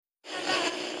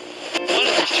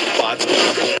God.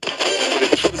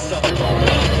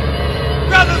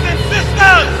 Brothers and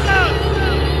sisters,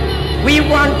 we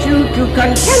want you to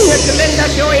continue to lend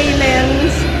us your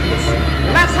amens.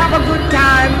 Let's have a good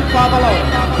time for the Lord.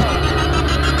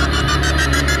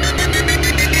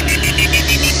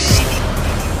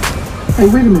 Hey,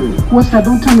 wait a minute. What's that?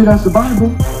 Don't tell me that's the Bible.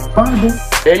 Bible.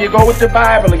 There you go with the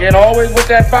Bible again, always with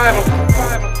that Bible.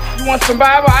 You want some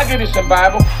Bible? I'll give you some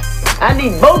Bible. I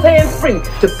need both hands free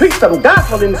to preach some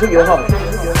gospel into your heart.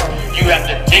 You have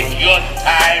to take your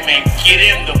time and get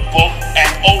in the book and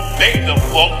obey the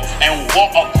book and walk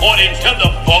according to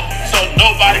the book, so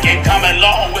nobody can come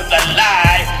along with a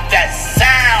lie that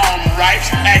sound right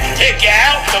and take you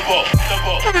out the book.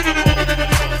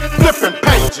 Flipping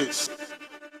pages.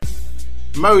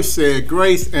 Mercy,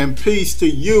 grace, and peace to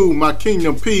you, my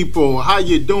kingdom people. How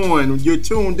you doing? You're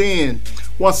tuned in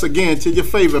once again to your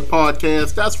favorite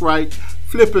podcast. That's right,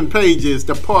 Flipping Pages,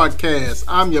 the podcast.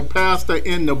 I'm your pastor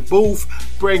in the booth,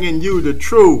 bringing you the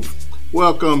truth.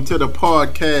 Welcome to the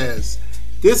podcast.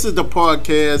 This is the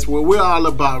podcast where we're all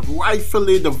about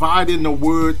rightfully dividing the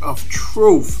word of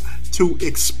truth to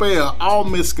expel all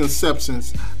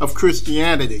misconceptions of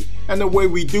Christianity. And the way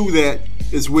we do that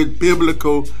is with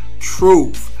biblical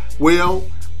truth. Well,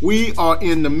 we are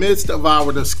in the midst of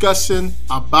our discussion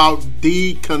about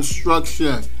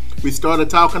deconstruction. We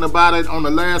started talking about it on the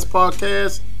last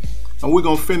podcast, and we're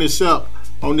going to finish up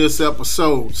on this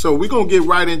episode. So we're going to get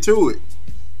right into it.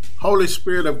 Holy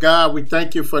Spirit of God, we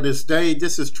thank you for this day.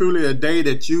 This is truly a day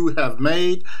that you have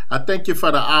made. I thank you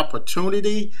for the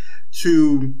opportunity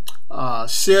to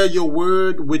share your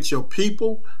word with your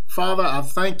people. Father, I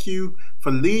thank you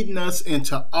for leading us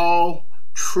into all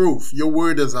truth. Your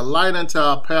word is a light unto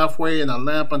our pathway and a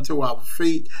lamp unto our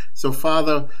feet. So,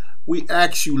 Father, we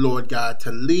ask you, Lord God,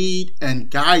 to lead and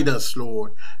guide us,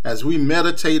 Lord, as we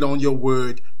meditate on your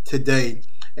word today.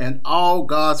 And all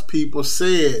God's people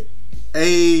said,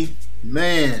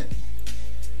 amen.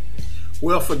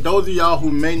 Well, for those of y'all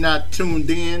who may not tuned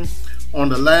in on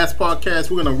the last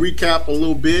podcast, we're going to recap a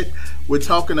little bit. We're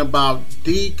talking about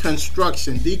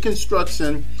deconstruction.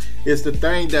 Deconstruction is the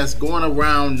thing that's going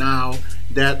around now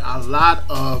that a lot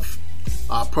of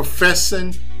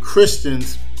professing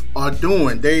Christians are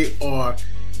doing. They are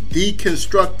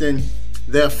deconstructing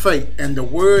their faith. And the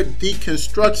word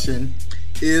deconstruction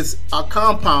is a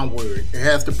compound word. It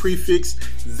has the prefix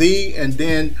the, and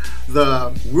then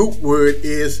the root word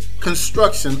is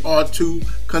construction, or to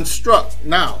construct.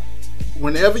 Now,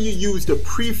 whenever you use the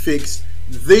prefix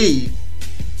the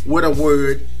with a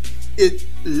word, it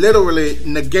literally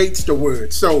negates the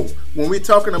word. So when we're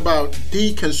talking about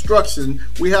deconstruction,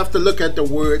 we have to look at the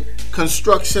word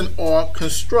construction or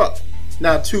construct.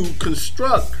 Now, to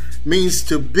construct means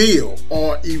to build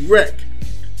or erect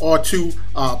or to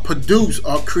produce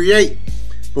or create.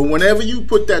 But whenever you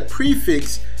put that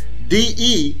prefix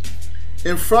de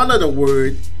in front of the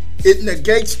word, it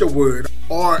negates the word,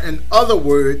 or in other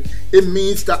words, it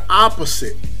means the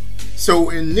opposite. So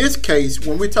in this case,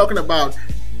 when we're talking about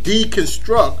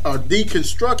deconstruct or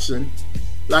deconstruction,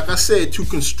 like I said, to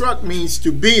construct means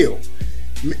to build.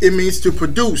 It means to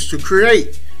produce, to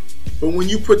create. But when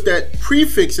you put that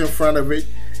prefix in front of it,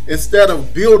 instead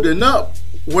of building up,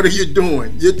 what are you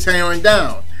doing? You're tearing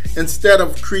down. Instead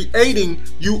of creating,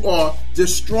 you are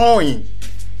destroying.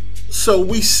 So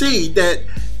we see that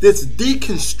this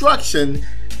deconstruction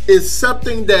is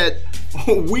something that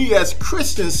we as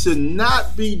Christians should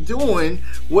not be doing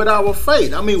with our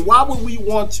faith. I mean, why would we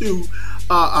want to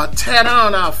tear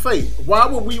down our faith? Why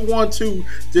would we want to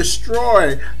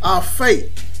destroy our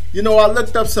faith? You know, I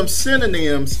looked up some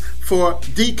synonyms for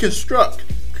deconstruct.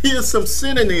 Here's some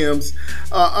synonyms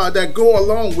that go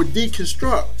along with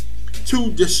deconstruct: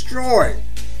 to destroy,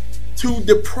 to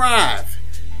deprive,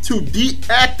 to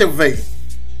deactivate,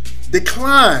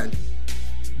 decline,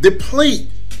 deplete,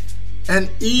 and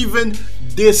even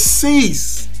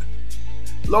decease.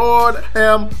 Lord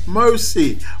have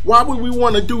mercy. Why would we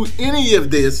want to do any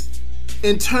of this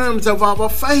in terms of our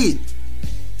faith?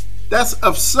 That's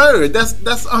absurd.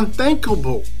 That's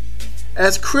unthinkable.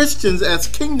 As Christians, as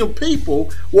kingdom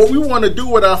people, what we want to do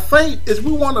with our faith is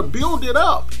we want to build it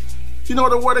up. You know,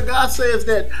 the word of God says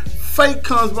that faith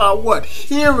comes by what?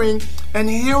 Hearing, and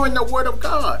hearing the word of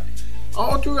God.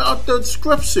 All throughout the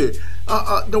scripture,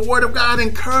 the word of God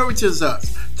encourages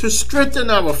us to strengthen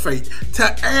our faith, to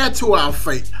add to our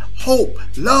faith hope,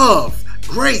 love,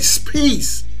 grace,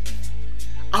 peace.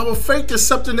 Our faith is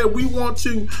something that we want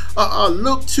to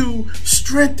look to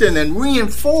strengthen and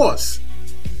reinforce.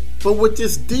 But with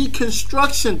this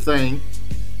deconstruction thing,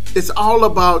 it's all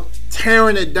about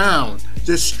tearing it down,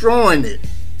 destroying it,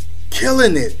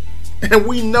 killing it, And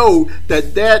we know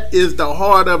that that is the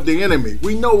heart of the enemy.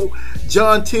 We know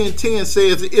John 10:10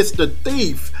 says it's the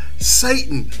thief,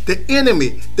 Satan, the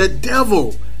enemy, the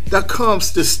devil that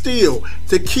comes to steal,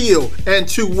 to kill, and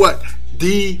to what?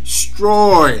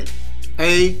 Destroy,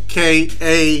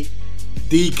 aka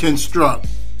deconstruct.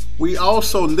 We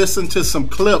also listened to some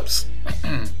clips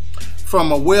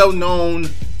from a well-known,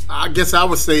 I guess I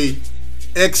would say,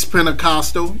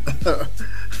 ex-Pentecostal.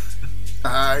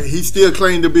 He still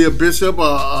claimed to be a bishop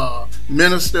or a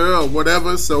minister or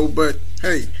whatever. So, but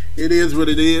hey, it is what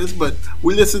it is. But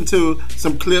we listened to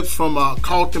some clips from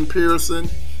Carlton Pearson,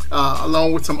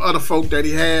 along with some other folk that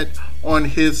he had on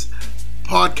his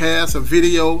podcast, a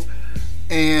video.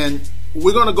 And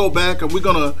we're going to go back and we're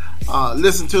going to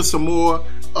listen to some more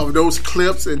of those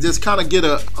clips and just kind of get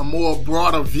a more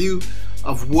broader view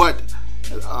of what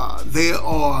they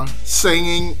are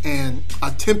saying and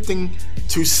attempting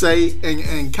to say,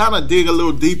 and kind of dig a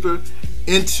little deeper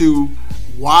into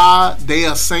why they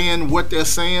are saying what they're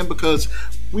saying, because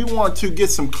we want to get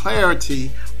some clarity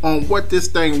on what this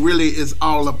thing really is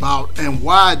all about and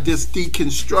why this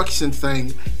deconstruction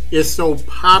thing is so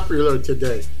popular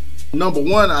today. Number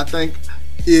one, I think,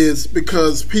 is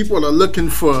because people are looking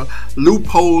for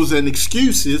loopholes and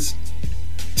excuses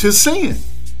to sin.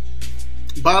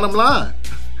 Bottom line,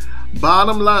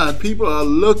 people are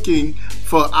looking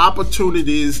for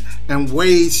opportunities and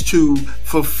ways to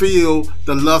fulfill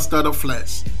the lust of the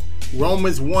flesh.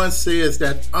 Romans 1 says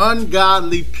that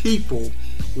ungodly people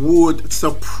would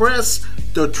suppress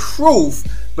the truth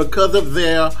because of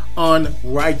their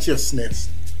unrighteousness.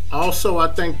 Also, I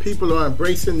think people are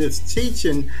embracing this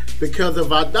teaching because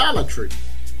of idolatry.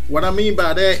 What I mean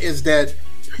by that is that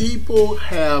people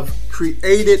have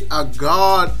created a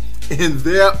God in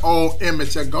their own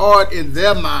image, a God in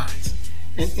their minds.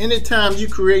 And anytime you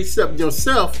create something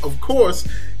yourself, of course,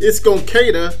 it's going to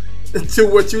cater to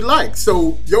what you like.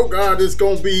 So your God is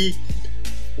going to be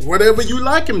whatever you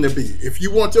like him to be. If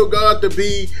you want your God to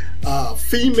be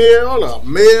female or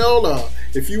male, or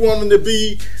if you want him to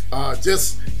be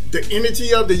just the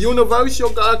energy of the universe,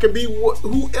 your God can be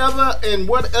whoever and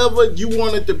whatever you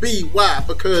want it to be. Why?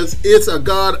 Because it's a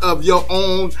God of your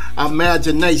own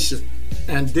imagination.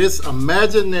 And this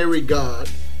imaginary God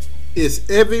is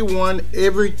everyone,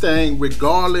 everything,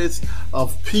 regardless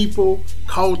of people,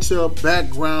 culture,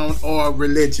 background, or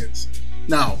religions.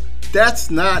 Now,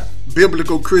 that's not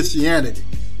biblical Christianity.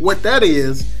 What that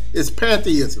is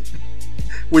pantheism,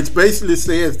 which basically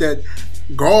says that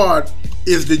God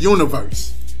is the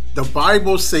universe. The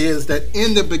Bible says that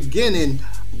in the beginning,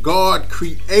 God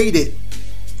created.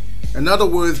 In other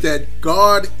words, that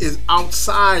God is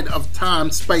outside of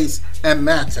time, space, and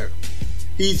matter.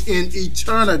 He's in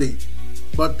eternity.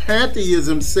 But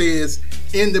pantheism says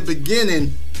in the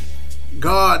beginning,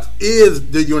 God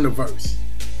is the universe.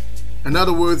 In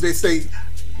other words, they say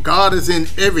God is in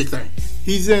everything.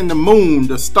 He's in the moon,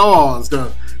 the stars,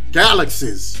 the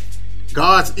galaxies.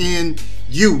 God's in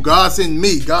you. God's in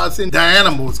me. God's in the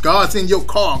animals. God's in your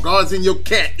car. God's in your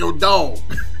cat, your dog.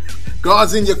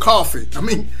 God's in your coffee. I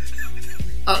mean,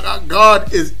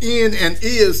 God is in and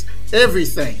is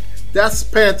everything. That's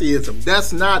pantheism.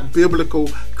 That's not biblical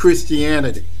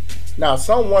Christianity. Now,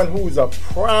 someone who's a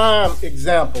prime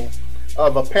example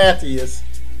of a pantheist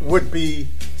would be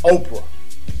Oprah.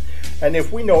 And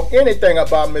if we know anything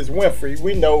about Ms. Winfrey,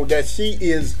 we know that she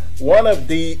is one of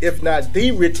the, if not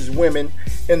the richest women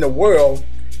in the world,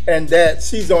 and that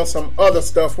she's on some other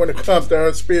stuff when it comes to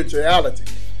her spirituality.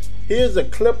 Here's a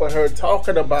clip of her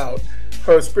talking about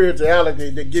her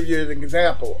spirituality to give you an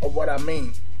example of what I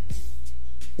mean.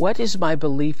 What is my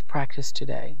belief practice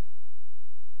today?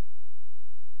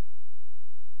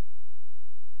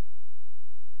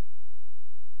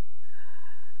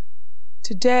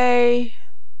 Today,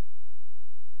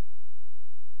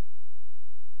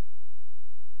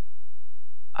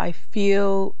 I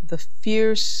feel the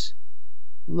fierce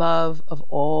love of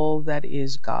all that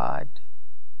is God.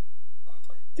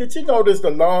 Did you notice the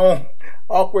long,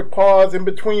 awkward pause in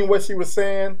between what she was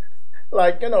saying?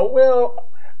 Like, well,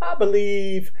 I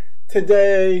believe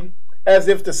today, as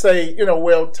if to say,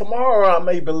 well, tomorrow I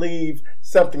may believe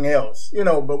something else,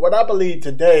 but what I believe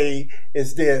today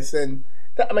is this. And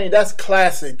that's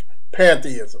classic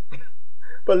pantheism.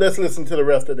 But let's listen to the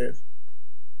rest of this.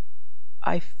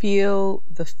 I feel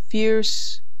the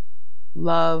fierce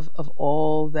love of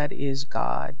all that is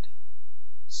God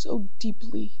so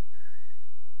deeply,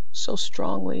 so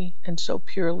strongly, and so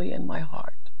purely in my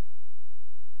heart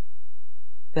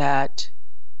that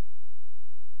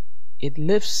it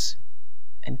lifts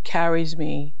and carries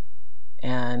me,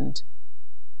 and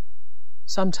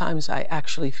sometimes I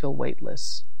actually feel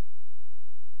weightless.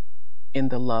 in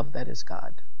the love that is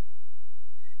God,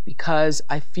 because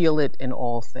I feel it in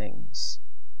all things,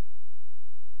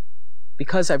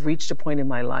 because I've reached a point in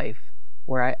my life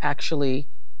where I actually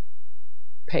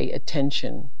pay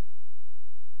attention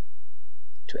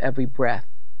to every breath.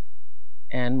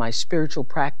 And my spiritual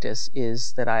practice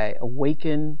is that I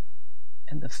awaken,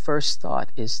 and the first thought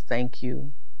is thank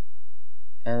you.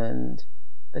 And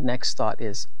the next thought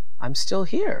is I'm still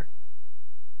here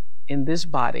in this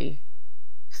body,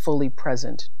 fully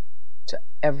present to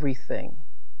everything,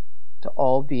 to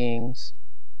all beings,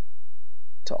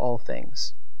 to all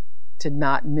things, to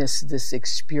not miss this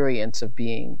experience of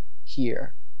being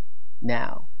here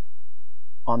now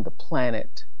on the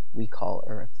planet we call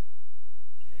Earth.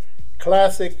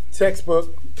 Classic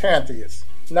textbook pantheist.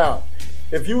 Now,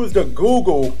 if you was to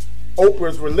Google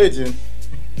Oprah's religion,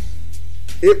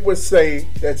 it would say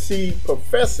that she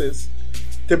professes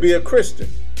to be a Christian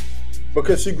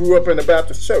because she grew up in a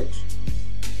Baptist church.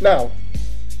 Now,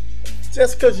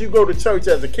 just because you go to church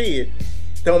as a kid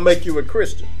don't make you a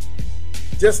Christian.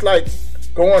 Just like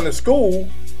going to school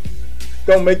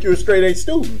don't make you a straight A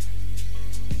student.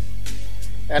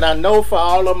 And I know for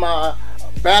all of my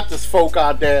Baptist folk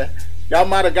out there, y'all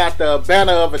might have got the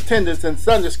banner of attendance in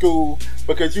Sunday school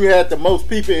because you had the most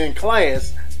people in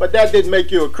class, but that didn't make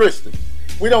you a Christian.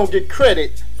 We don't get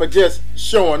credit for just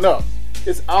showing up.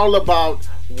 It's all about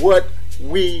what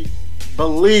we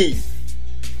believe.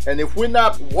 And if we're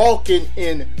not walking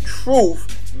in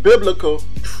truth, biblical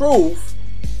truth,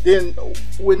 then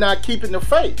we're not keeping the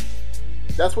faith.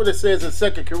 That's what it says in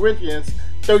 2 Corinthians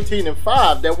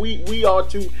 13:5, that we are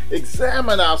to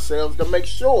examine ourselves to make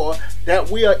sure that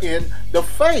we are in the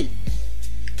faith,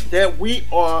 that we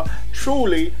are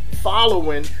truly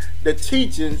following the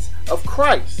teachings of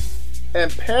Christ. And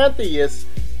pantheists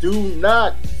do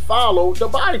not follow the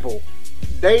Bible.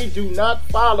 They do not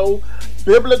follow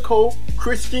biblical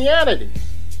Christianity.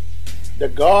 The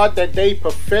God that they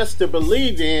profess to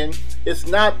believe in is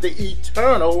not the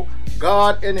eternal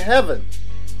God in heaven,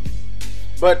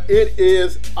 but it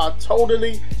is a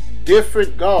totally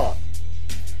different God.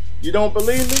 You don't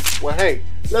believe me? Well, hey,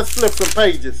 let's flip some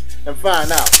pages and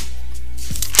find out.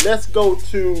 Let's go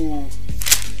to,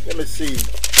 let me see.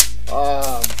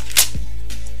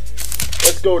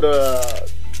 Let's go to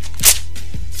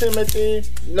Timothy.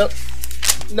 No.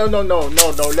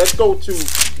 Let's go to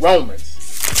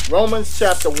Romans. Romans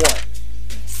chapter 1.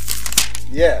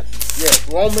 Yes.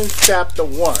 Romans chapter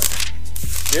 1.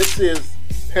 This is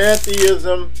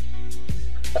pantheism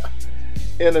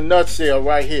in a nutshell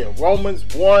right here. Romans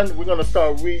 1, we're going to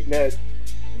start reading at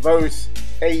verse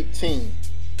 18.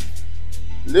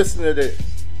 Listen to this.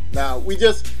 Now, we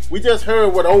just heard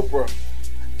what Oprah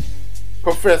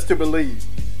professed to believe.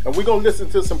 And we're going to listen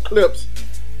to some clips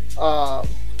a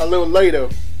little later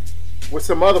with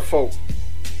some other folk.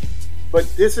 But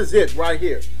this is it right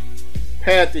here.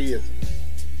 Pantheism.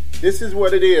 This is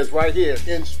what it is right here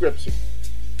in Scripture.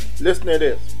 Listen to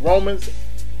this. Romans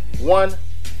 1,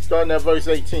 starting at verse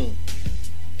 18.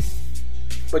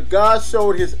 But God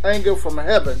showed his anger from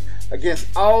heaven against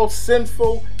all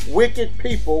sinful, wicked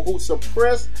people who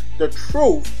suppress the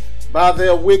truth by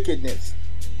their wickedness.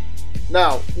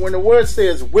 Now, when the word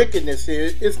says wickedness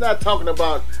here, it's not talking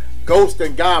about ghosts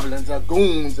and goblins or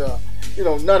goons or,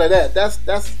 none of that.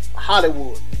 That's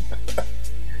Hollywood.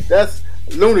 That's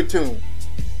Looney Tunes.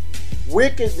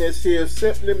 Wickedness here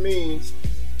simply means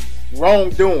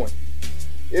wrongdoing.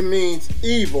 It means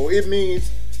evil. It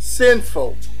means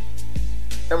sinful.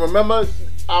 And remember,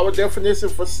 our definition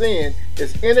for sin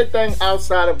is anything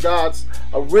outside of God's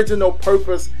original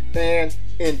purpose and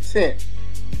intent.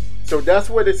 So that's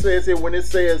what it says here when it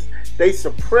says they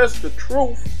suppress the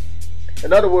truth.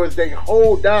 In other words, they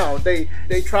hold down, they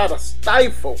try to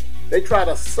stifle, they try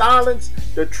to silence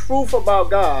the truth about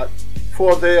God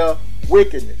for their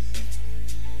wickedness.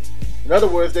 In other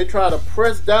words, they try to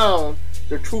press down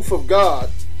the truth of God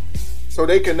so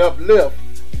they can uplift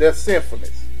their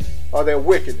sinfulness or their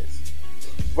wickedness.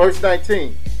 Verse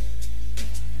 19.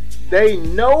 They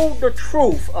know the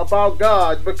truth about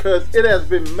God because it has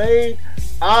been made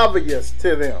obvious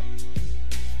to them.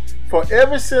 For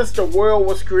ever since the world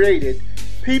was created,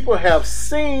 people have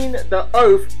seen the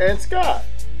earth and sky.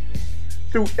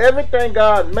 Through everything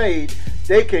God made,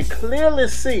 they can clearly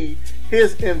see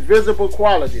his invisible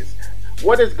qualities.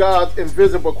 What is God's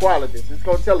invisible qualities? It's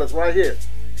going to tell us right here.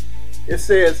 It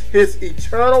says his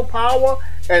eternal power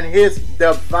and his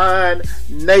divine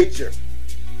nature.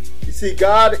 You see,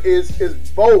 God is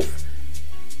both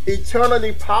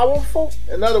eternally powerful.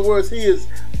 In other words, he is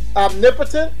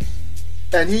omnipotent,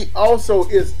 and he also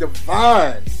is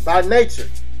divine by nature.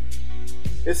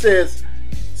 It says,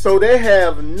 So they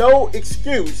have no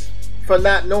excuse for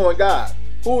not knowing God.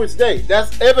 Who is they?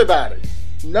 That's everybody.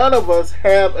 None of us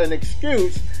have an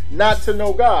excuse not to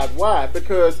know God. Why?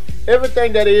 Because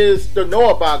everything that is to know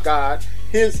about God,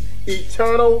 His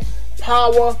eternal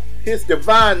power, His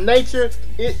divine nature,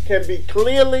 it can be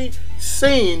clearly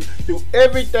seen through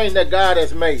everything that God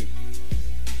has made.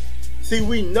 See,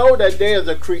 we know that there's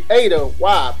a creator.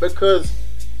 Why? Because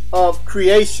of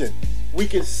creation. We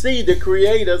can see the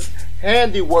creator's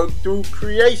handiwork through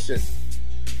creation.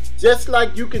 Just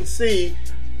like you can see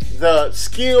the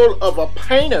skill of a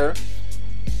painter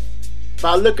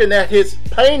by looking at his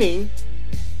painting,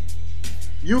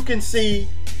 you can see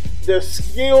the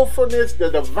skillfulness, the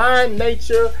divine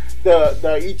nature,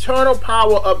 the eternal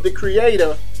power of the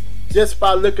creator just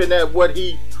by looking at what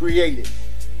he created.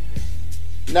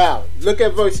 Now, look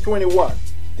at verse 21.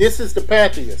 This is the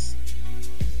pantheists.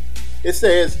 It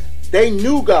says, they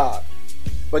knew God,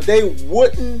 but they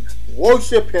wouldn't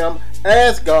worship Him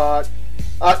as God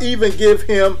or even give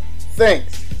Him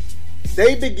thanks.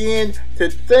 They began to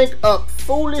think up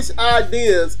foolish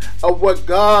ideas of what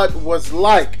God was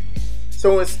like.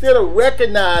 So instead of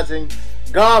recognizing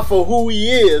God for who He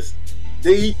is,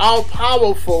 the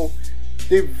all-powerful,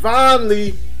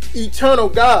 divinely eternal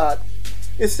God,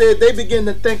 it said they began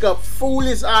to think up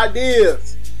foolish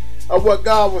ideas of what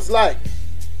God was like.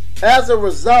 As a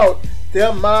result,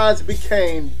 their minds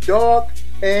became dark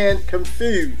and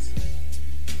confused.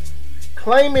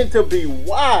 Claiming to be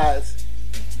wise,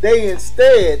 they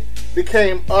instead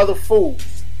became other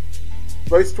fools.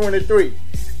 Verse 23.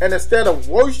 And instead of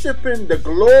worshiping the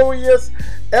glorious,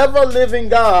 ever-living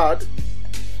God,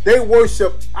 they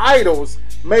worship idols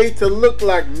made to look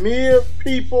like mere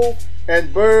people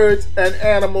and birds and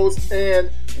animals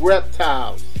and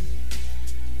reptiles.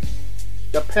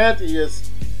 The pantheists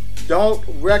don't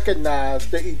recognize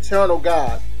the eternal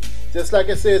God. Just like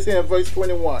it says here in verse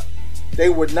 21. They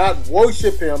would not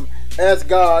worship Him as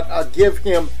God or give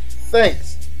Him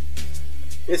thanks.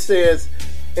 It says,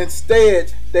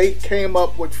 instead, they came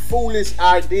up with foolish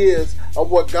ideas of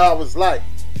what God was like.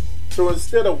 So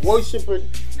instead of worshiping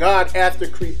God as the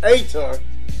creator,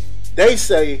 they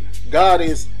say God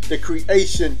is the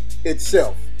creation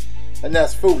itself. And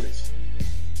that's foolish.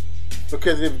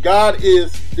 Because if God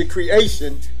is the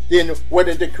creation, then where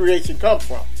did the creation come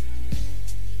from?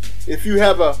 If you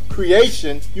have a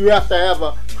creation, you have to have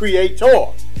a creator.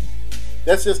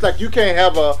 That's just like you can't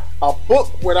have a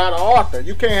book without an author.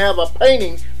 You can't have a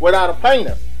painting without a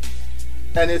painter.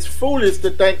 And it's foolish to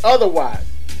think otherwise.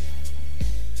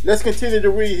 Let's continue to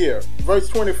read here. Verse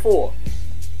 24.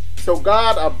 So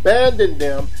God abandoned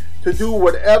them to do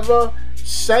whatever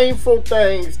shameful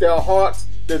things their hearts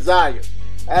desired.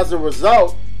 As a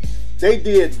result, they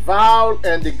did vile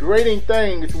and degrading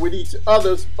things with each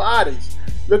other's bodies.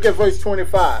 Look at verse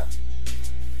 25.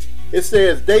 It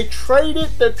says, they traded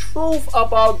the truth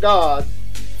about God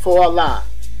for a lie.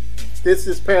 This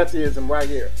is pantheism right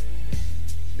here.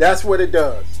 That's what it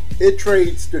does. It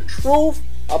trades the truth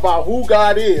about who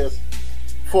God is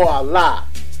for a lie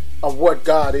of what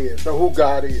God is or who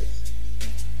God is.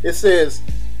 It says,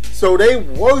 so they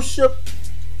worship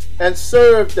and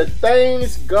serve the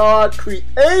things God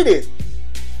created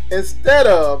instead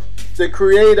of the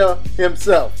Creator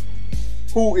Himself,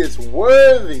 who is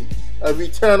worthy of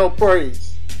eternal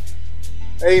praise.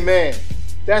 Amen.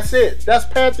 That's it. That's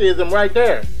pantheism right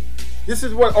there. This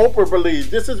is what Oprah believes.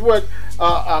 This is what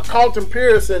Carlton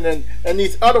Pearson and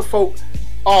these other folk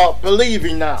are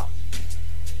believing now.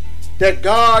 That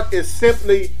God is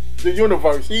simply the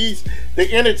universe. He's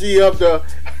the energy of the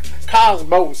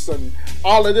cosmos and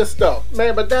all of this stuff.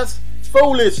 Man, but that's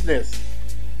foolishness.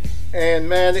 And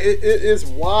man, it is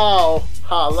wild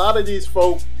how a lot of these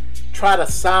folk try to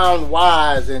sound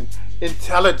wise and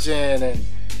intelligent, and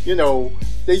you know,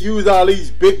 they use all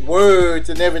these big words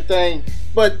and everything.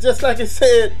 But just like it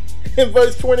said in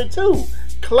verse 22,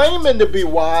 claiming to be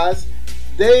wise,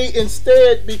 they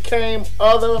instead became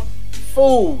other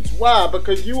fools. Why?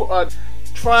 Because you are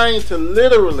trying to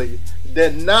literally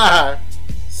deny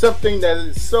something that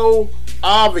is so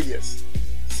obvious,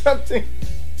 something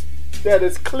that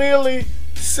is clearly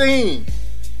seen.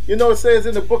 You know, it says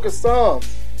in the book of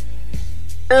Psalms,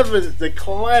 heavens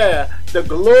declare the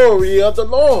glory of the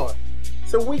Lord.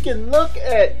 So we can look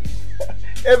at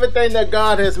everything that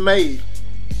God has made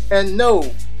and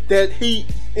know that He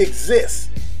exists.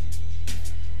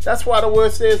 That's why the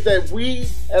word says that we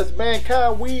as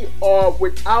mankind, we are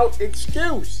without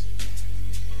excuse.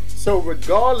 So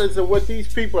regardless of what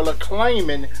these people are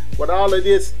claiming with all of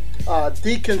this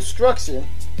deconstruction,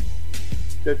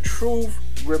 the truth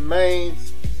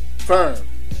remains firm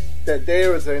that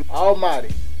there is an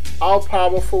Almighty,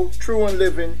 all-powerful, true and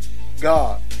living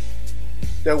God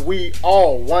that we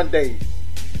all one day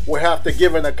will have to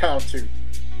give an account to.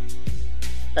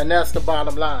 And that's the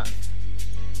bottom line.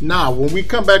 Now, when we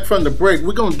come back from the break,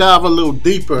 we're going to dive a little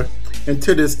deeper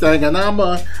into this thing, and I'm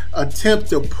going to attempt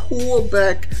to pull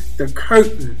back the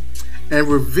curtain and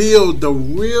reveal the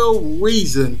real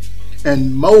reason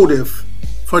and motive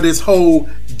for this whole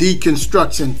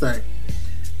deconstruction thing.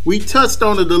 We touched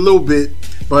on it a little bit,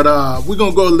 but we're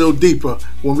going to go a little deeper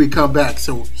when we come back,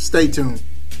 so stay tuned.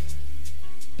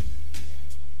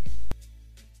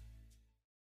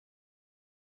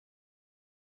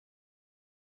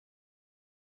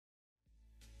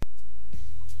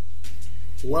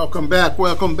 Welcome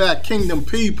back, Kingdom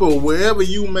people, wherever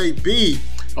you may be.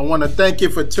 I want to thank you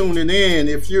for tuning in.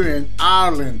 If you're in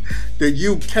Ireland, the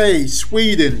UK,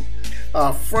 Sweden,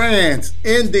 France,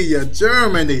 India,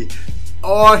 Germany,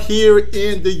 or here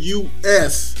in the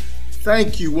US,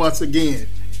 thank you once again.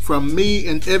 From me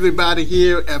and everybody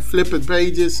here at Flipping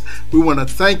Pages, we want to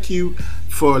thank you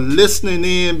for listening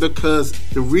in, because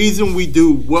the reason we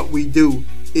do what we do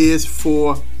is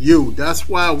for you. That's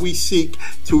why we seek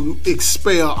to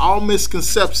expel all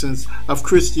misconceptions of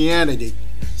Christianity,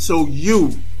 so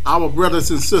you, our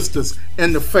brothers and sisters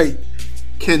in the faith,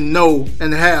 can know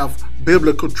and have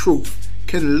biblical truth,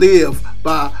 can live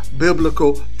by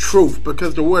biblical truth,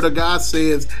 because the Word of God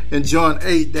says in John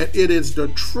 8 that it is the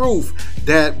truth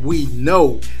that we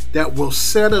know that will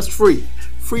set us free.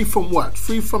 Free from what?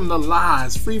 Free from the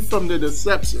lies, free from the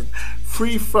deception,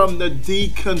 free from the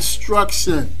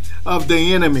deconstruction of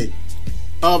the enemy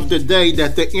of the day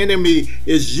that the enemy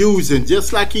is using,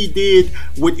 just like he did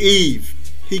with Eve.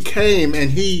 He came and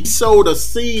he sowed a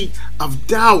seed of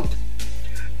doubt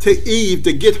to Eve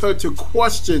to get her to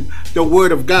question the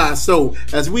Word of God. So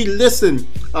as we listen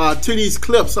to these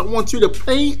clips, I want you to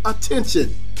pay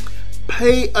attention.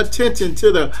 Pay attention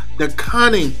to the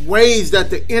cunning ways that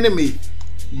the enemy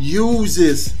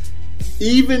uses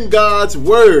even God's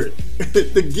Word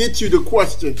to get you to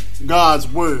question God's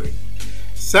Word.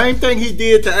 Same thing he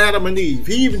did to Adam and Eve.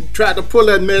 He even tried to pull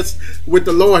that mess with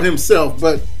the Lord himself,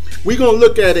 but we're going to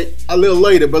look at it a little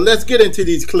later. But let's get into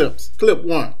these clips. Clip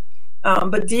one.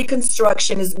 But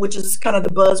deconstruction which is kind of the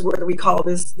buzzword that we call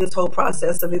this whole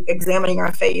process of examining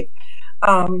our faith.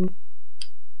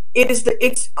 It is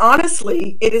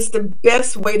the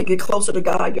best way to get closer to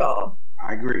God, y'all.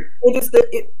 I agree.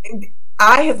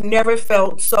 I have never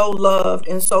felt so loved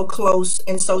and so close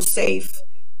and so safe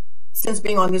since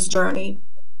being on this journey.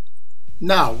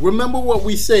 Now, remember what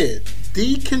we said.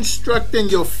 Deconstructing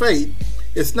your faith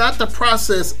is not the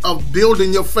process of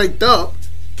building your faith up.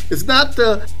 It's not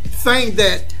the thing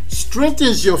that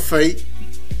strengthens your faith,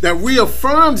 that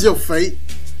reaffirms your faith,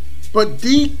 but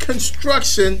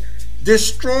deconstruction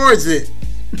destroys it.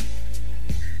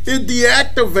 It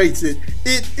deactivates it.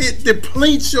 It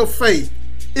depletes your faith.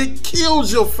 It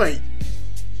kills your faith.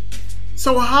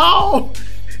 So how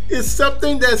is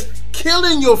something that's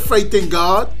killing your faith in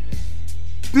God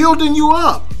building you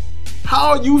up?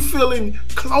 How are you feeling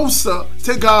closer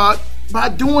to God by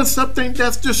doing something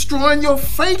that's destroying your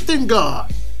faith in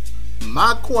God?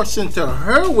 My question to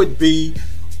her would be,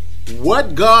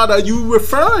 what God are you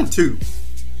referring to?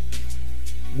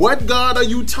 What God are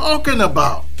you talking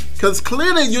about? Because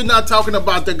clearly you're not talking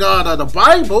about the God of the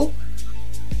Bible.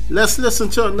 Let's listen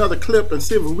to another clip and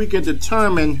see if we can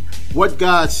determine what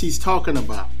God she's talking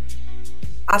about.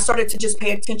 I started to just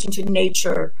pay attention to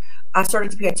nature. I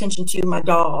started to pay attention to my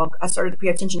dog. I started to pay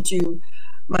attention to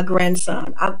my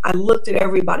grandson. I looked at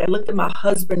everybody. I looked at my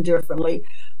husband differently.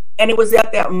 And it was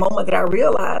at that moment that I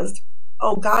realized,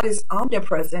 oh, God is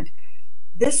omnipresent.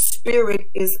 This spirit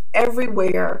is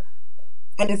everywhere,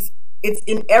 and it's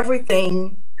in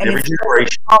everything, and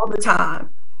it's all the time.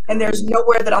 And there's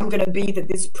nowhere that I'm going to be that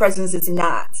this presence is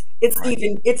not. It's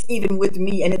even with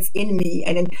me, and it's in me,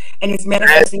 and it's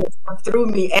manifesting itself through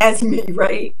me as me,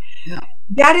 right? Yeah.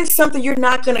 That is something you're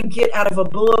not going to get out of a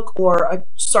book or a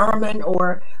sermon,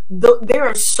 or there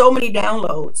are so many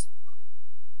downloads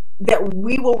that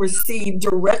we will receive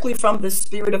directly from the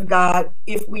Spirit of God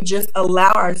if we just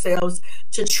allow ourselves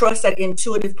to trust that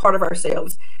intuitive part of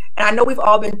ourselves. And I know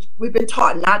we've been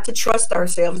taught not to trust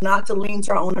ourselves, not to lean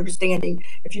to our own understanding.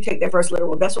 If you take that verse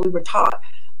literal, that's what we were taught.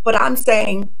 But I'm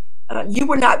saying you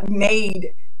were not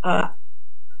made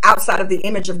outside of the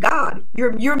image of God.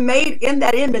 You're made in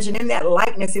that image and in that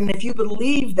likeness. And if you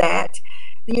believe that,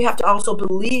 then you have to also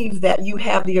believe that you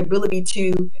have the ability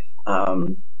to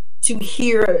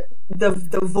hear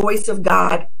the voice of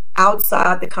God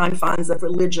outside the confines of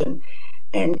religion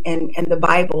and the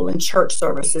Bible and church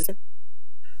services.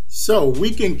 So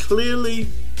we can clearly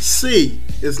see,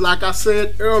 it's like I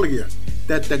said earlier,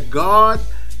 that the God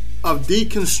of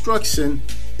deconstruction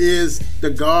is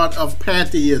the God of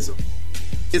pantheism.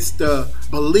 It's the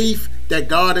belief that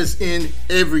God is in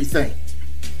everything.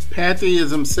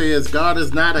 Pantheism says God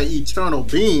is not an eternal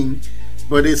being,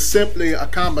 but is simply a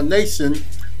combination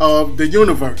of the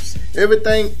universe.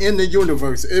 Everything in the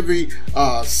universe, every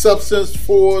substance,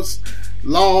 force,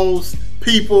 laws,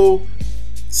 people,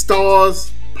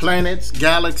 stars, planets,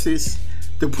 galaxies.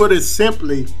 To put it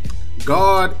simply,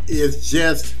 God is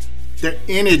just the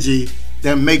energy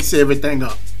that makes everything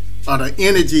up, or the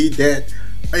energy that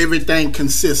everything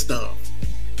consists of.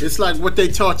 It's like what they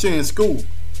taught you in school,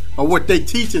 or what they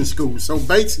teach in school. So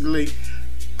basically,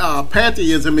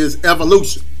 pantheism is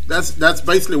evolution. That's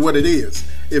basically what it is.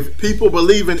 If people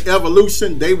believe in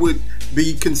evolution, they would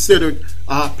be considered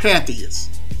pantheists.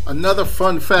 Another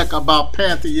fun fact about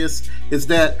pantheists is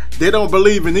that they don't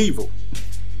believe in evil.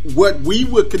 What we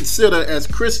would consider as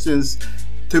Christians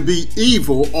to be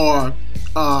evil or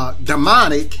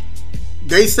demonic,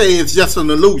 they say it's just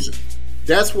an illusion.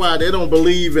 That's why they don't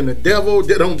believe in the devil.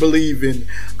 They don't believe in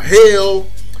hell,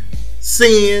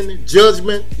 sin,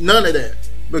 judgment, none of that.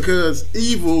 Because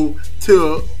evil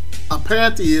to a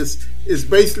pantheist is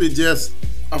basically just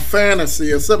a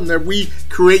fantasy or something that we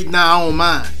create in our own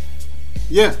mind.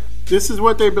 Yeah, this is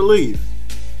what they believe.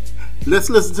 Let's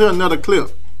listen to another clip.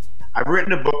 I've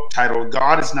written a book titled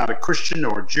God is Not a Christian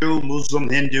or a Jew, Muslim,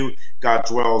 Hindu. God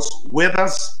dwells with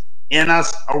us, in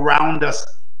us, around us,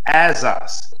 as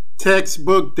us.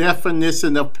 Textbook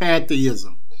definition of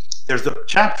pantheism. There's a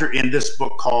chapter in this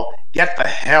book called Get the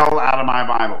Hell Out of My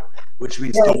Bible, which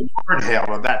means the word hell,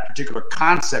 or that particular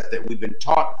concept that we've been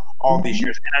taught all these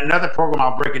years. In another program,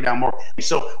 I'll break it down more.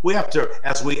 So we have to,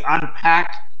 as we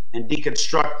unpack and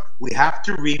deconstruct, we have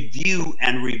to review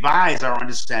and revise our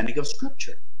understanding of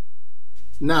Scripture.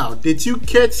 Now, did you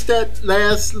catch that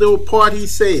last little part he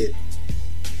said?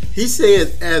 He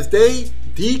said as they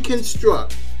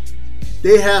deconstruct,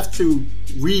 they have to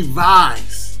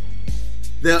revise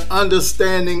their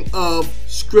understanding of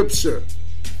Scripture.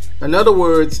 In other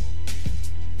words,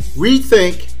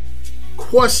 rethink,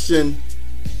 question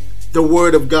the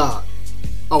Word of God,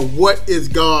 or what is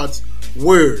God's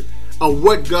Word, or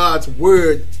what God's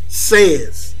Word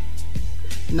says.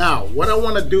 Now, what I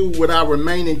want to do with our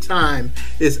remaining time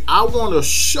is I want to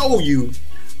show you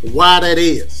why that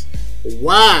is.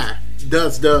 Why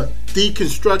does the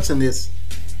deconstructionists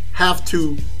have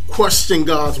to question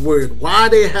God's Word? Why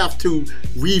they have to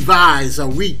revise or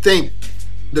rethink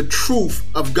the truth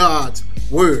of God's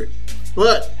Word?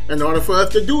 But in order for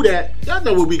us to do that, y'all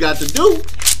know what we got to do.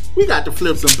 We got to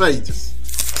flip some pages.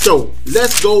 So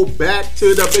let's go back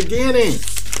to the beginning.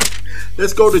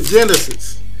 Let's go to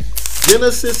Genesis.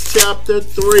 Genesis chapter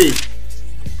 3,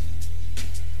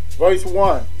 verse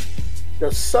 1.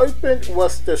 The serpent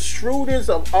was the shrewdest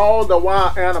of all the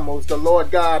wild animals the Lord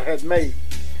God had made.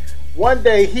 One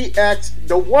day he asked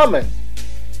the woman.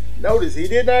 Notice, he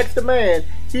didn't ask the man.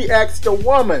 He asked the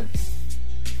woman,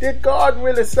 did God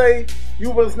really say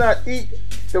you must not eat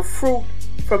the fruit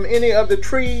from any of the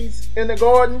trees in the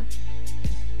garden?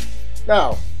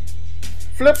 Now,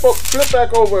 flip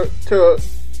back over to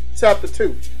chapter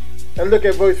 2 and look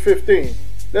at verse 15.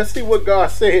 Let's see what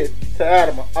God said to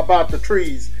Adam about the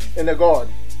trees in the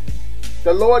garden.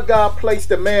 The Lord God placed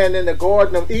the man in the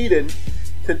Garden of Eden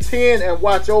to tend and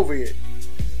watch over it.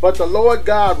 But the Lord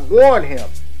God warned him,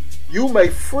 you may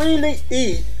freely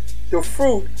eat the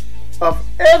fruit of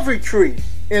every tree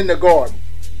in the garden,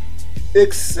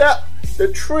 except the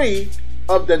tree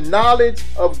of the knowledge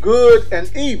of good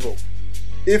and evil.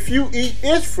 If you eat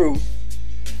its fruit,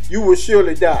 you will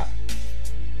surely die.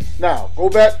 Now, go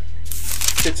back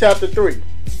to chapter 3.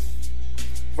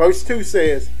 Verse 2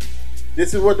 says,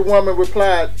 this is what the woman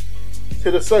replied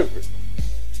to the serpent.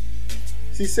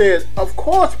 She said, of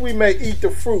course we may eat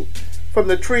the fruit from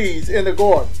the trees in the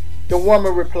garden. The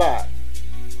woman replied,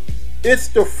 it's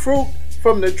the fruit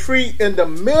from the tree in the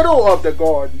middle of the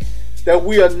garden that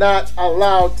we are not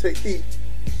allowed to eat.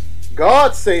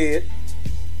 God said,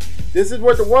 this is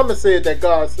what the woman said that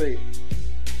God said,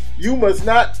 you must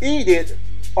not eat it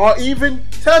or even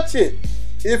touch it.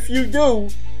 If you do,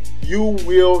 you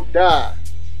will die.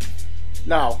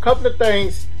 Now, a couple of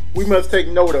things we must take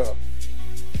note of.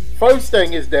 First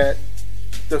thing is that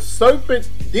the serpent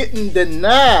didn't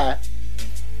deny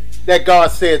that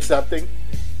God said something.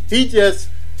 He just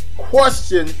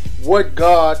questioned what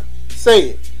God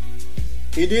said.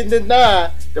 He didn't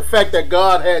deny the fact that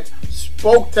God had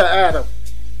spoke to Adam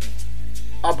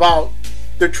about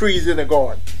the trees in the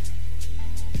garden.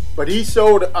 But he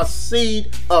sowed a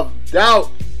seed of doubt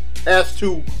as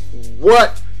to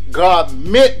what God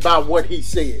meant by what he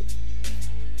said.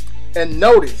 And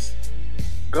notice,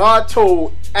 God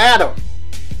told Adam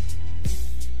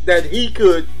that he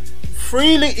could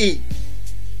freely eat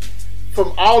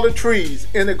from all the trees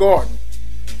in the garden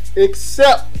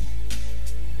except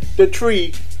the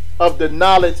tree of the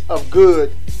knowledge of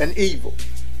good and evil.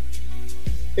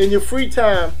 In your free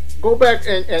time, go back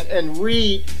and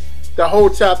read the whole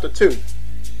chapter 2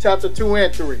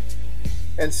 and 3,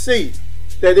 and see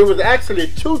that there was actually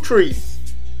 2 trees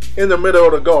in the middle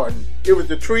of the garden. It was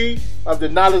the tree of the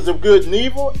knowledge of good and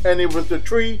evil, and it was the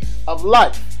tree of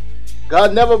life.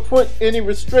 God never put any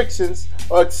restrictions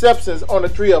or exceptions on the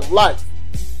tree of life.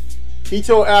 He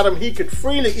told Adam he could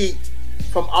freely eat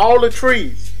from all the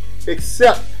trees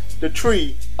except the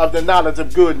tree of the knowledge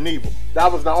of good and evil.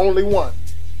 That was the only one.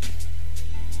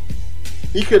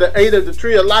 He could have ate of the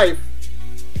tree of life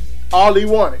all he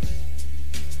wanted,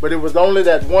 but it was only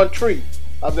that one tree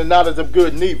of the knowledge of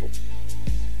good and evil.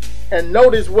 And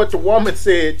notice what the woman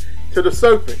said to the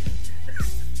serpent.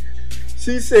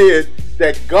 She said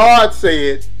that God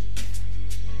said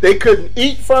they couldn't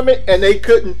eat from it and they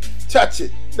couldn't touch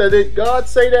it. So did God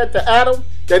say that to Adam,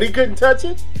 that he couldn't touch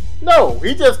it? No,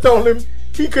 he just told him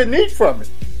he couldn't eat from it.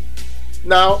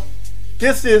 Now,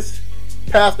 this is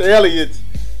Pastor Elliott's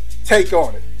take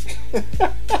on it.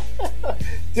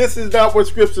 This is not what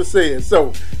Scripture says,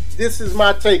 so this is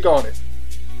my take on it.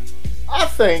 I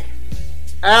think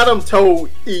Adam told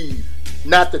Eve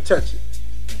not to touch it.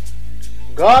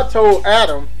 God told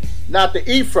Adam not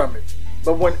to eat from it.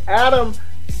 But when Adam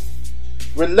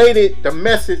related the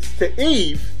message to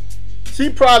Eve, she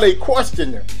probably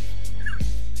questioned him.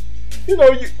 You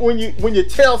know, when you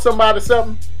tell somebody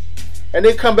something and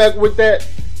they come back with that,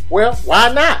 well,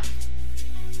 why not?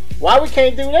 Why we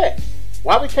can't do that?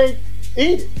 Why we can't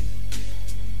eat it?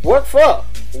 What for?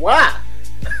 Why?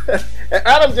 And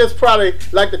Adam just probably,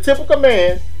 like the typical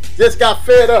man, just got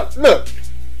fed up. Look,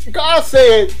 God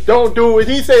said don't do it.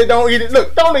 He said don't eat it.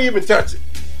 Look, don't even touch it.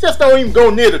 Just don't even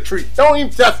go near the tree. Don't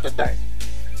even touch the thing.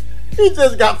 He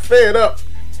just got fed up.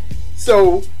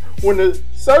 So when the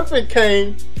serpent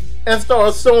came and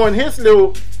started sowing his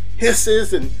little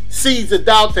hisses and seeds of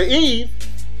doubt to Eve,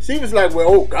 she was like, well,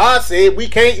 oh, God said we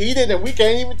can't eat it and we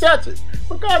can't even touch it.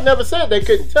 But God never said they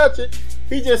couldn't touch it.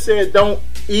 He just said don't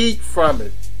eat from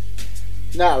it.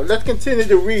 Now, let's continue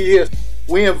to read here.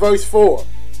 We're in verse 4.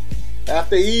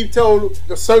 After Eve told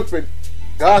the serpent,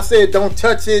 God said don't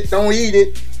touch it, don't eat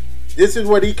it. This is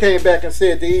what he came back and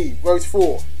said to Eve. Verse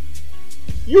 4.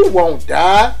 You won't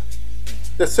die.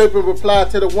 The serpent replied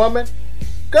to the woman,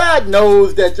 God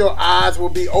knows that your eyes will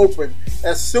be open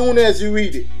as soon as you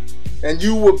eat it, and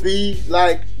you will be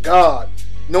like God,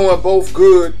 knowing both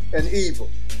good and evil.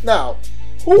 Now,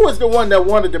 who was the one that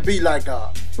wanted to be like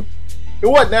God? It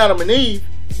wasn't Adam and Eve.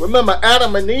 Remember,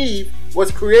 Adam and Eve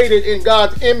was created in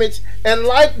God's image and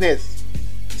likeness.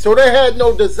 So they had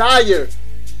no desire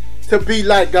to be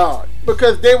like God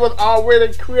because they were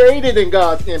already created in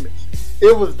God's image.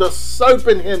 It was the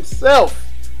serpent himself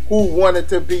who wanted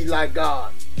to be like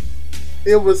God.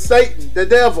 It was Satan, the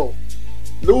devil,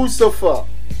 Lucifer,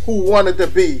 who wanted to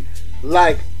be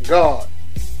like God.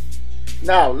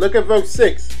 Now, look at verse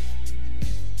 6.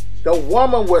 The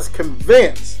woman was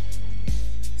convinced.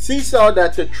 She saw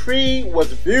that the tree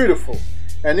was beautiful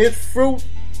and its fruit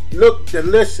looked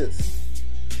delicious.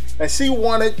 And she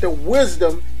wanted the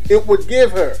wisdom it would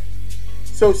give her.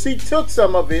 So she took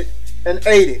some of it and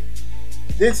ate it.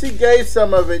 Then she gave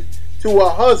some of it to her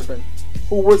husband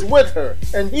who was with her,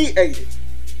 and he ate it.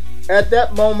 At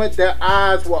that moment their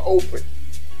eyes were opened,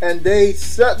 and they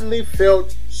suddenly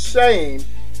felt shame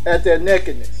at their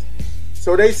nakedness.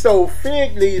 So they sewed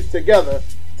fig leaves together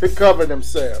to cover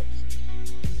themselves.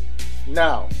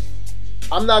 Now,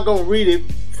 I'm not going to read it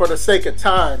for the sake of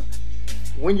time.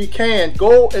 When you can,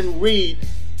 go and read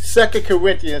 2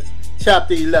 Corinthians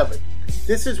chapter 11.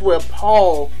 This is where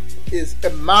Paul is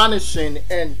admonishing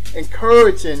and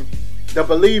encouraging the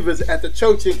believers at the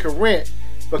church in Corinth,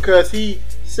 because he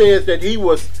says that he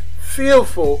was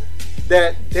fearful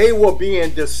that they were being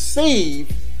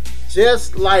deceived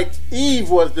just like Eve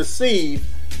was deceived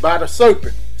by the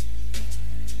serpent.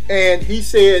 And he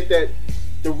said that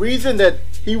the reason that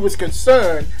he was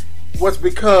concerned was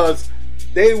because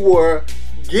they were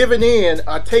giving in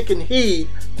or taking heed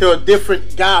to a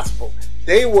different gospel.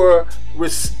 They were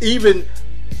even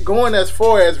going as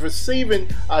far as receiving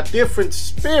a different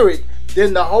spirit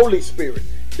than the Holy Spirit.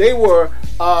 They were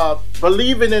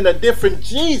believing in a different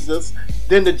Jesus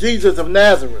than the Jesus of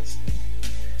Nazareth.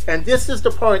 And this is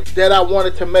the point that I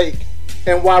wanted to make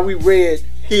and why we read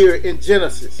here in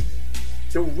Genesis.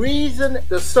 The reason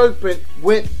the serpent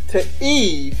went to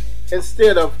Eve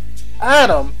instead of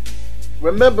Adam,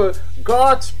 remember,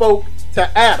 God spoke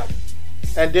to Adam,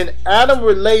 and then Adam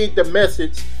relayed the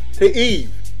message to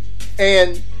Eve.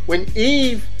 And when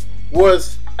Eve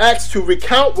was asked to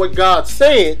recount what God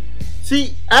said,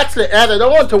 she actually added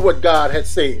on to what God had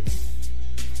said.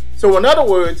 So in other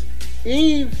words,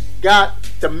 Eve got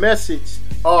the message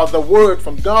or the word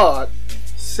from God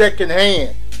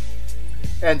secondhand.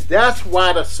 And that's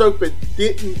why the serpent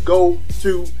didn't go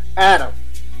to Adam.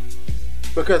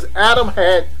 Because Adam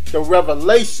had the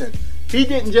revelation. He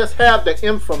didn't just have the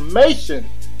information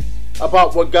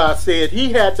about what God said.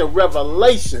 He had the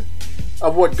revelation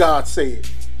of what God said.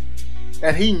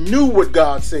 And he knew what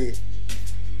God said.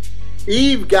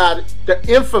 Eve got the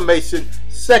information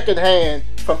secondhand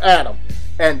from Adam.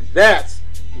 And that's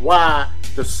why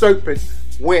the serpent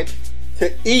went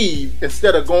to Eve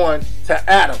instead of going to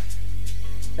Adam.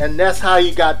 And that's how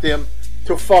he got them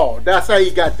to fall. That's how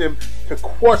he got them to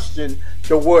question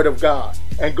the word of God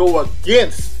and go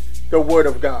against the word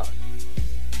of God.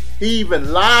 He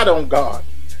even lied on God.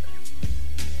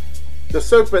 The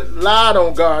serpent lied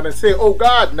on God and said, oh,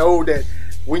 God know that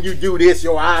when you do this,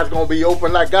 your eyes going to be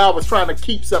open, like God was trying to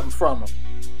keep something from them.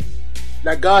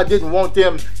 Like God didn't want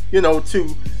them,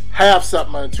 to have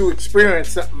something or to experience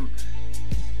something.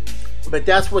 But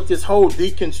that's what this whole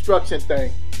deconstruction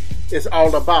thing is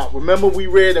all about. Remember, we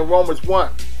read in Romans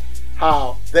 1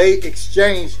 how they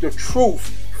exchanged the truth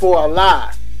for a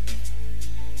lie.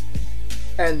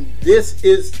 And this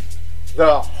is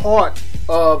the heart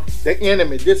of the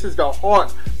enemy. This is the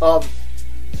heart of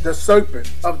the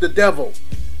serpent, of the devil,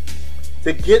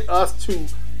 to get us to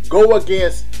go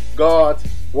against God's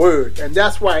word. And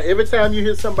that's why every time you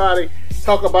hear somebody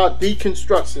talk about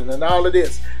deconstruction and all of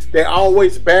this, they're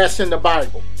always bashing the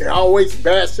Bible. They're always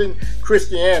bashing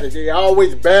Christianity. They're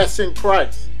always bashing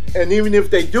Christ. And even if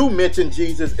they do mention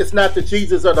Jesus, it's not the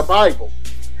Jesus of the Bible.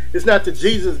 It's not the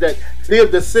Jesus that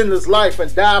lived a sinless life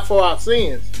and died for our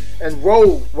sins and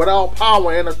rose with all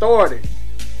power and authority.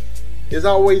 It's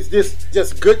always this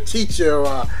just good teacher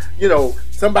or,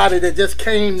 somebody that just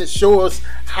came to show us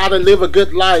how to live a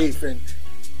good life. And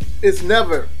it's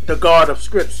never the God of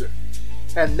Scripture.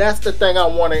 And that's the thing I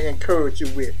want to encourage you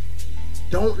with.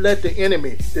 Don't let the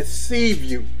enemy deceive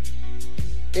you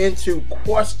into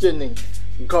questioning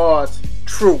God's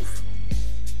truth.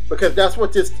 Because that's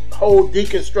what this whole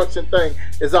deconstruction thing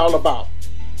is all about.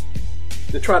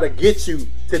 To try to get you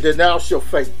to denounce your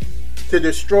faith, to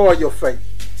destroy your faith,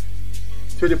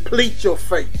 to deplete your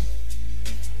faith.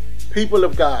 People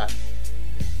of God,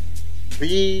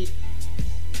 be,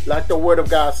 like the word of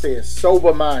God says,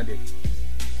 sober-minded.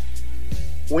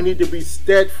 We need to be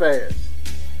steadfast.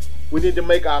 We need to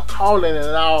make our calling and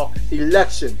our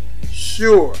election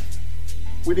sure.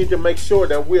 We need to make sure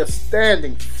that we are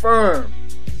standing firm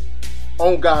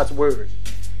on God's word.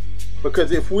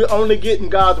 Because if we're only getting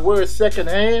God's word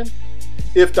secondhand,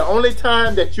 if the only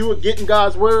time that you are getting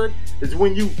God's word is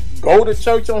when you go to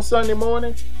church on Sunday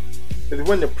morning, is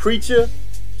when the preacher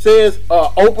says,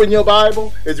 open your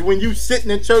Bible, is when you sitting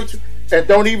in church and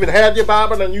don't even have your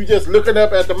Bible and you just looking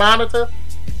up at the monitor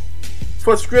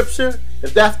for scripture,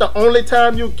 if that's the only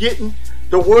time you're getting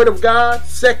the word of God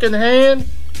secondhand,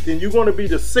 then you're going to be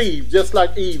deceived just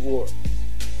like Eve was.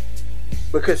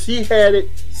 Because she had it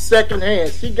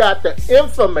secondhand. She got the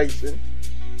information,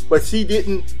 but she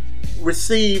didn't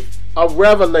receive a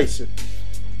revelation.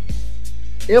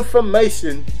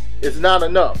 Information is not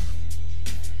enough.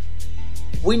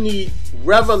 We need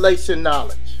revelation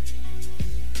knowledge.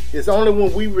 It's only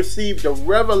when we receive the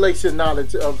revelation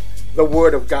knowledge of the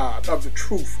word of God, of the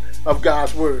truth of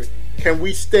God's word, can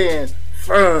we stand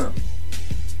firm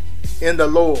in the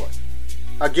Lord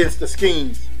against the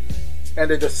schemes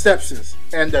and the deceptions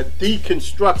and the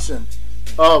deconstruction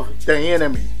of the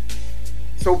enemy.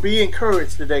 So be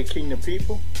encouraged today, kingdom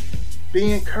people.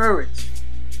 Be encouraged.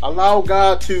 Allow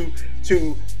God to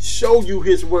show you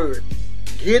his word.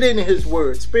 Get in his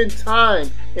word. Spend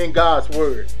time in God's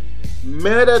word.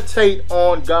 Meditate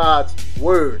on God's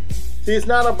word. See, it's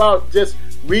not about just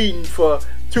reading for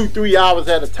 2-3 hours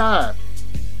at a time.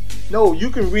 No, you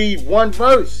can read one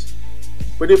verse.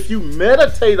 But if you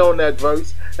meditate on that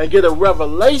verse and get a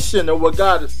revelation of what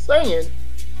God is saying,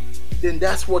 then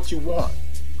that's what you want.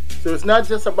 So it's not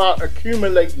just about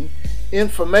accumulating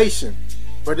information,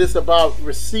 but it's about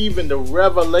receiving the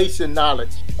revelation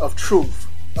knowledge of truth,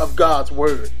 of God's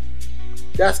word.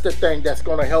 That's the thing that's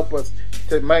going to help us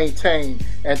to maintain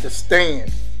and to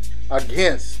stand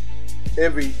against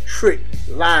every trick,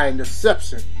 lie, and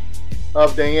deception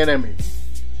of the enemy.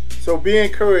 So be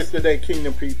encouraged today,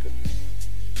 kingdom people.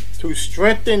 to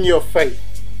strengthen your faith,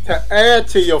 to add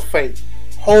to your faith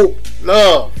hope,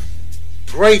 love,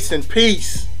 grace, and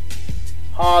peace.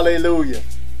 Hallelujah.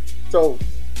 So,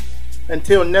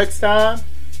 until next time,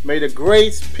 may the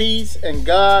grace, peace, and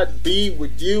God be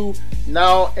with you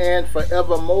now and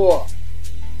forevermore.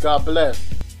 God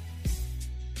bless.